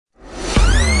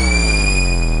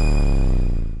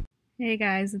Hey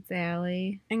guys, it's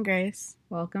Allie. And Grace.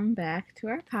 Welcome back to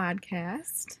our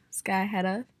podcast. Sky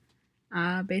Hedda.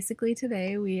 Basically,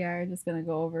 today we are just going to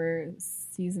go over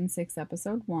season 6,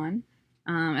 episode 1.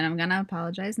 And I'm going to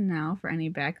apologize now for any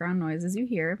background noises you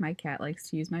hear. My cat likes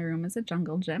to use my room as a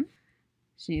jungle gym.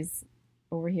 She's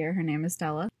over here. Her name is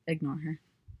Stella. Ignore her.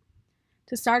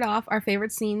 To start off, our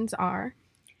favorite scenes are...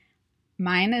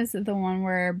 Mine is the one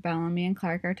where Bellamy and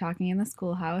Clark are talking in the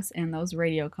schoolhouse and those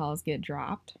radio calls get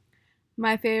dropped.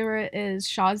 My favorite is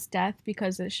Shaw's death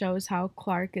because it shows how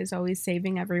Clark is always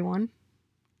saving everyone.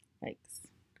 Yikes.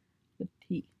 The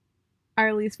tea.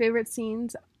 Our least favorite scene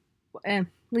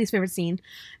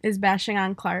is bashing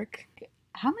on Clark.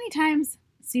 How many times,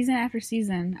 season after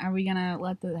season, are we gonna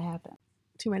let that happen?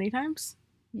 Too many times?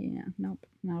 Yeah, nope,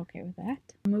 not okay with that.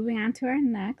 Moving on to our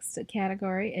next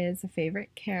category is a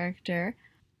favorite character.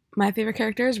 My favorite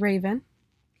character is Raven.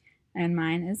 And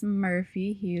mine is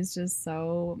Murphy. He's just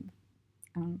so...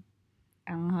 I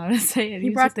don't know how to say it. He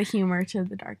brought the humor to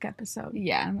the dark episode.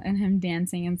 Yeah, and him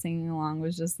dancing and singing along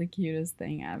was just the cutest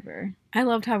thing ever. I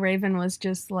loved how Raven was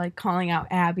just like calling out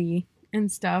Abby and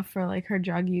stuff for like her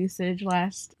drug usage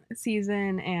last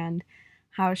season and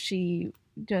how she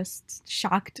just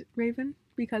shocked Raven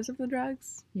because of the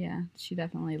drugs. Yeah, she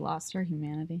definitely lost her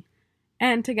humanity.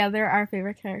 And together, our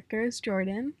favorite character is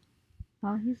Jordan.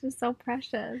 Oh, he's just so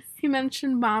precious. He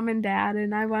mentioned mom and dad,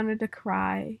 and I wanted to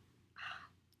cry.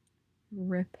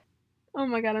 Rip. Oh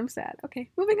my god, I'm sad. Okay,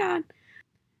 moving on.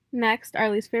 Next, our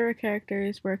least favorite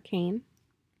characters were Kane.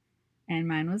 And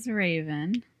mine was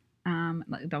Raven.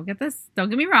 Don't get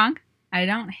me wrong. I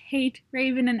don't hate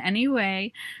Raven in any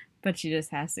way, but she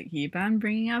just has to keep on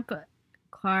bringing up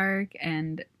Clark,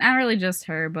 and not really just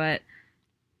her, but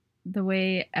the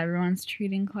way everyone's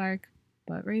treating Clark.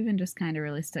 But Raven just kind of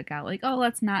really stuck out. Like, oh,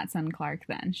 let's not send Clark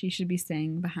then. She should be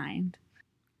staying behind.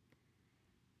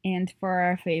 And for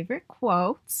our favorite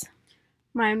quotes,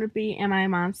 mine would be, "Am I a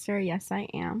monster? Yes, I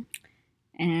am."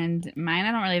 And mine,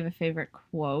 I don't really have a favorite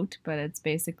quote, but it's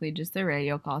basically just the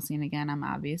radio call scene again. I'm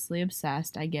obviously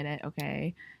obsessed. I get it,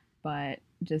 okay? But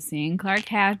just seeing Clark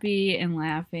happy and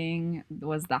laughing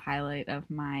was the highlight of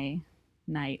my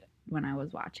night when I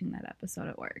was watching that episode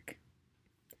at work.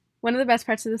 One of the best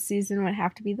parts of the season would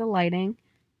have to be the lighting.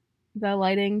 The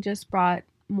lighting just brought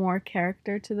more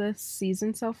character to this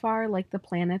season so far, like the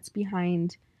planets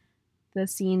behind the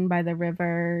scene by the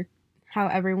river,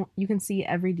 how you can see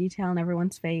every detail in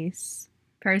everyone's face.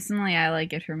 Personally, I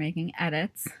like it for making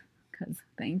edits, because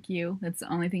thank you. That's the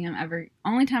only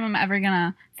time I'm ever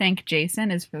gonna thank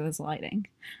Jason is for this lighting.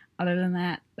 Other than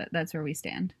that, that's where we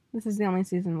stand. This is the only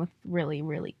season with really,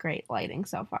 really great lighting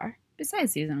so far.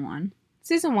 Besides season 1.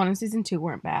 Season 1 and season 2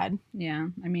 weren't bad. Yeah,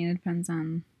 I mean, it depends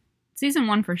on... Season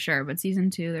 1 for sure, but season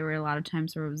 2, there were a lot of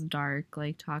times where it was dark,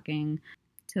 like talking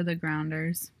to the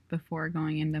grounders before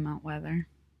going into Mount Weather.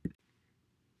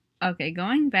 Okay,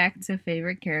 going back to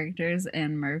favorite characters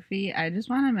and Murphy, I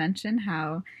just want to mention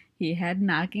how he had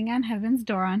Knocking on Heaven's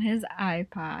Door on his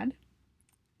iPod,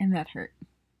 and that hurt.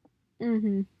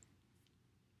 Mm-hmm.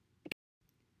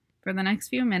 For the next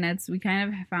few minutes, we kind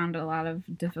of found a lot of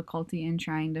difficulty in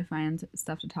trying to find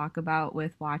stuff to talk about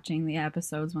with watching the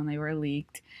episodes when they were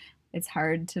leaked. It's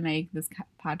hard to make this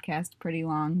podcast pretty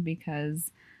long because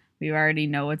we already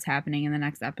know what's happening in the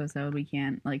next episode. We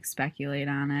can't like speculate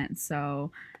on it.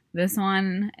 So this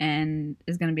one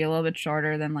is going to be a little bit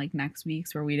shorter than like next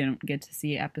week's where we didn't get to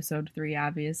see episode 3,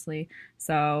 obviously.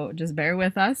 So just bear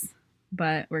with us.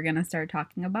 But we're going to start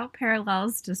talking about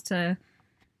parallels just to,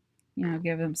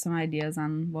 give them some ideas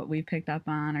on what we picked up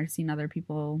on or seen other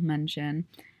people mention.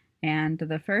 And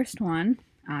the first one,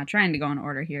 trying to go in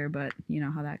order here, but you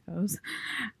know how that goes,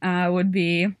 would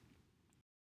be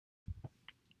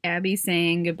Abby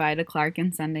saying goodbye to Clark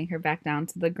and sending her back down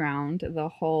to the ground. The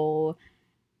whole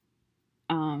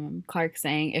Clark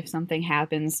saying, if something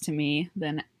happens to me,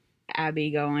 then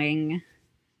Abby going,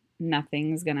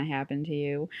 nothing's gonna happen to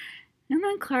you. And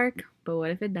then Clark, but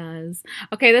what if it does?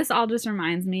 Okay, this all just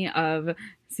reminds me of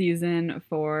season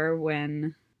 4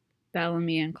 when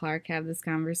Bellamy and Clark have this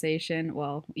conversation.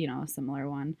 Well, a similar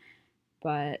one.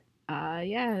 But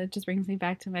yeah, it just brings me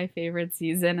back to my favorite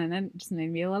season, and it just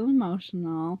made me a little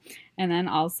emotional. And then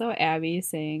also Abby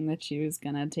saying that she was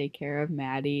gonna take care of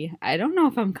Maddie. I don't know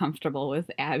if I'm comfortable with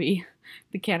Abby,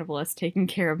 the cannibalist, taking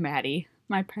care of Maddie,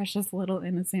 my precious little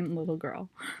innocent little girl.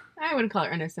 I wouldn't call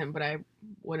her innocent, but I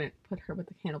wouldn't put her with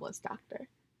the cannibalist doctor.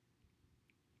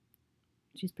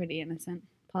 She's pretty innocent.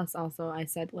 Plus, also, I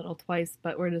said little twice,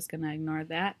 but we're just going to ignore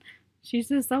that. She's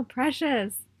just so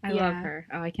precious. I love her.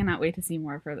 Oh, I cannot wait to see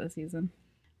more of her this season.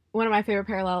 One of my favorite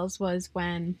parallels was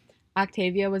when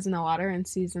Octavia was in the water in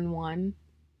season 1,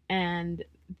 And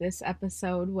this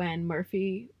episode when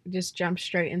Murphy just jumped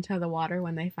straight into the water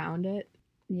when they found it.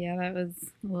 Yeah, that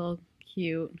was a little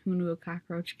cute. Who knew a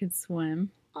cockroach could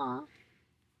swim? Aw.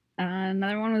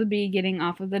 Another one would be getting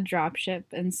off of the dropship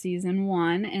in season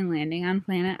 1 and landing on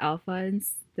planet Alpha in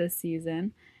this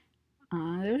season.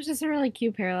 It was just a really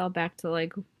cute parallel back to,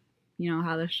 like,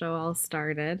 how the show all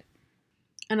started.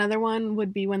 Another one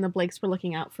would be when the Blakes were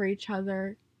looking out for each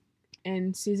other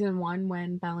in season 1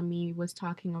 when Bellamy was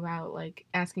talking about, like,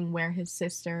 asking where his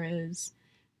sister is.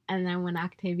 And then when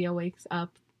Octavia wakes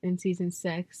up in season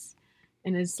 6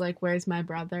 and is like, where's my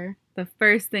brother? The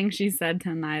first thing she said to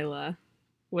Nyla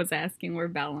was asking where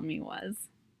Bellamy was.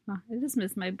 Oh, I just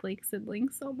miss my Blake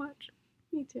siblings so much.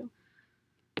 Me too.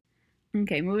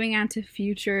 Okay, moving on to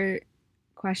future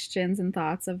questions and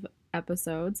thoughts of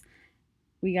episodes.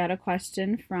 We got a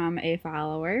question from a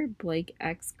follower, Blake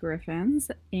X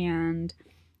Griffins, and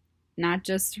not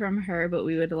just from her, but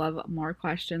we would love more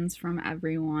questions from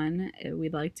everyone.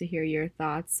 We'd like to hear your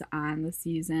thoughts on the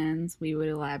seasons. We would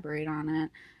elaborate on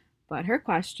it. But her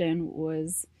question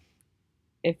was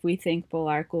if we think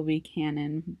Bulwark will be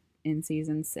canon in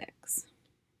season 6.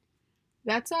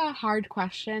 That's a hard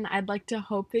question. I'd like to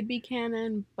hope they'd be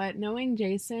canon, but knowing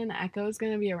Jason, Echo's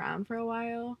going to be around for a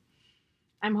while.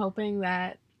 I'm hoping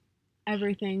that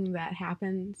everything that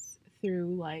happens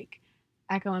through, like,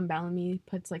 Echo and Bellamy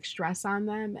puts, like, stress on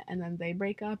them, and then they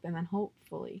break up, and then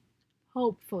hopefully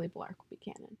Bulwark will be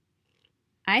canon.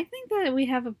 I think that we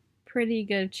have a pretty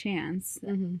good chance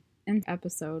Mm-hmm. in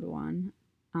episode 1.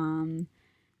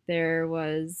 There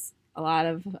was a lot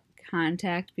of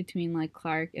contact between, like,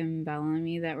 Clark and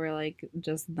Bellamy that were, like,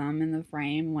 just them in the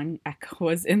frame when Echo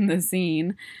was in the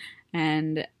scene,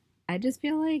 and I just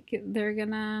feel like they're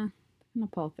gonna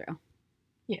pull through.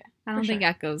 Yeah, I don't think sure.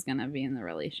 Echo's gonna be in the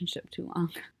relationship too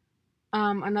long.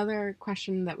 Another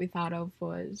question that we thought of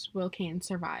was, will Kane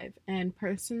survive? And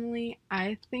personally,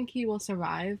 I think he will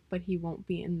survive, but he won't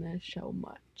be in the show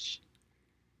much.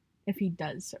 If he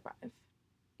does survive.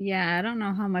 Yeah, I don't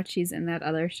know how much he's in that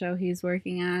other show he's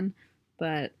working on,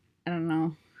 but I don't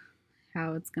know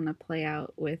how it's gonna play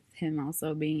out with him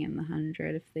also being in the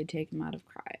 100 if they take him out of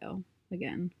cryo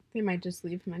again. They might just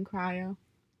leave him in cryo.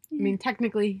 Yeah. I mean,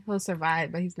 technically he'll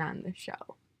survive, but he's not in the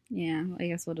show. Yeah, I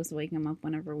guess we'll just wake him up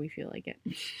whenever we feel like it.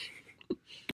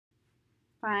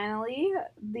 Finally,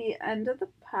 the end of the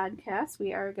podcast,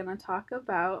 we are going to talk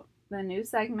about the new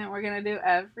segment we're going to do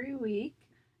every week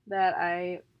that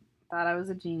I thought I was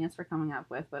a genius for coming up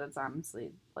with, but it's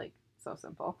honestly, like, so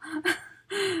simple.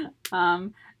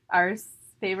 Our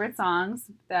favorite songs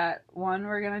that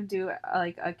we're going to do,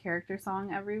 like, a character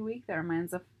song every week that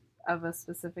reminds of a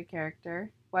specific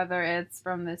character, whether it's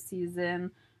from this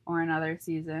season or another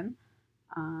season.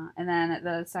 And then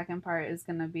the second part is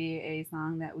going to be a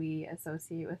song that we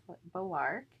associate with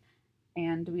Bulwark.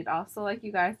 And we'd also like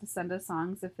you guys to send us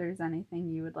songs if there's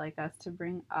anything you would like us to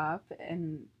bring up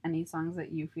and any songs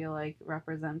that you feel like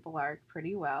represent Bulwark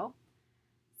pretty well.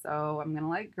 So I'm going to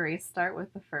let Grace start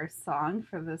with the first song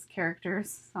for this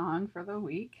character's song for the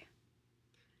week.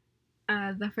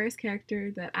 The first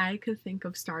character that I could think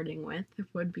of starting with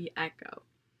would be Echo.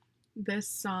 This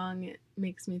song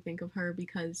makes me think of her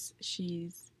because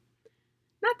she's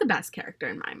not the best character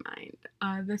in my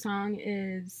mind. The song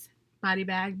is Body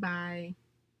Bag by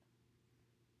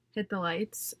Hit the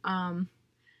Lights.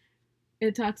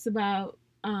 It talks about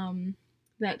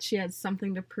that she has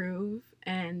something to prove,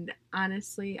 and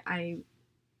honestly, I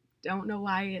don't know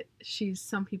why she's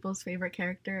some people's favorite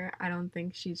character. I don't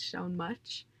think she's shown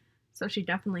much, so she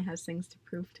definitely has things to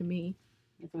prove to me.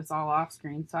 It was all off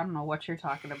screen, so I don't know what you're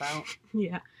talking about.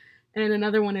 Yeah. And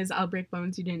another one is I'll Break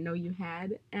Bones You Didn't Know You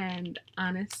Had. And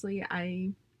honestly,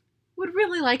 I would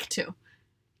really like to.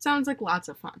 Sounds like lots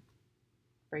of fun.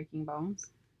 Breaking bones?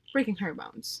 Breaking her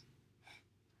bones.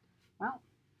 Well,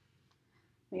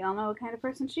 we all know what kind of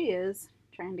person she is,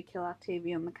 trying to kill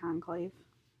Octavia in the Conclave.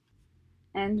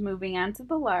 And moving on to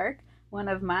Bulwark, one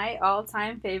of my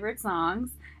all-time favorite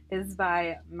songs is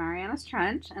by Marianas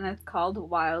Trench, and it's called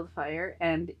Wildfire.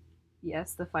 And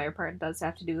yes, the fire part does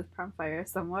have to do with prom fire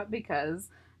somewhat because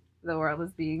the world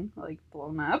is being, like,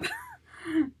 blown up.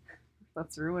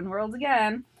 Let's ruin worlds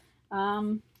again.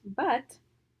 But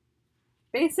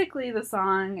basically the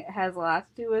song has a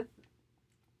lot to do with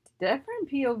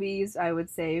different POVs, I would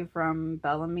say, from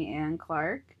Bellamy and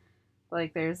Clark.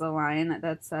 Like, there's a line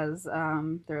that says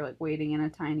they're, like, waiting in a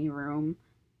tiny room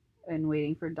and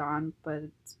waiting for dawn, but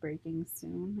it's breaking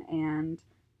soon. And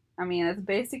I mean, it's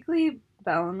basically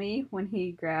Bellamy when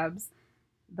he grabs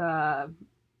the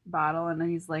bottle and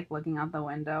then he's, like, looking out the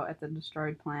window at the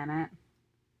destroyed planet,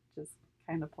 just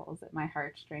kind of pulls at my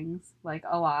heartstrings, like,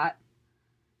 a lot.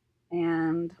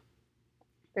 And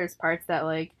there's parts that,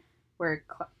 like, where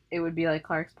it would be like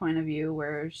Clark's point of view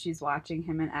where she's watching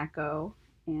him in Echo.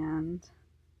 And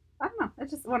I don't know,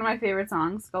 it's just one of my favorite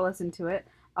songs. Go listen to it.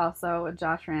 Also,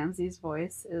 Josh Ramsay's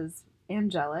voice is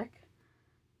angelic.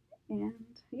 And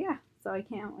yeah, so I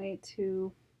can't wait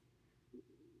to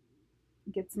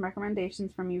get some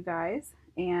recommendations from you guys.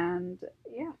 And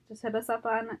yeah, just hit us up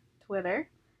on Twitter.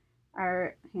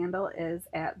 Our handle is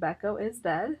at Becco is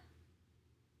Dead.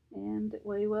 And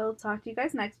we will talk to you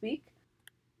guys next week.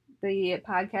 The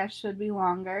podcast should be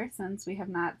longer since we have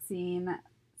not seen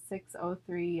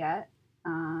 603 yet.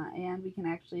 And we can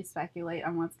actually speculate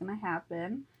on what's going to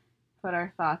happen, put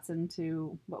our thoughts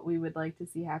into what we would like to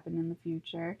see happen in the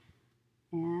future.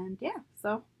 And yeah,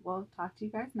 so we'll talk to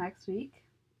you guys next week.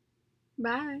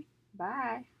 Bye.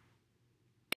 Bye.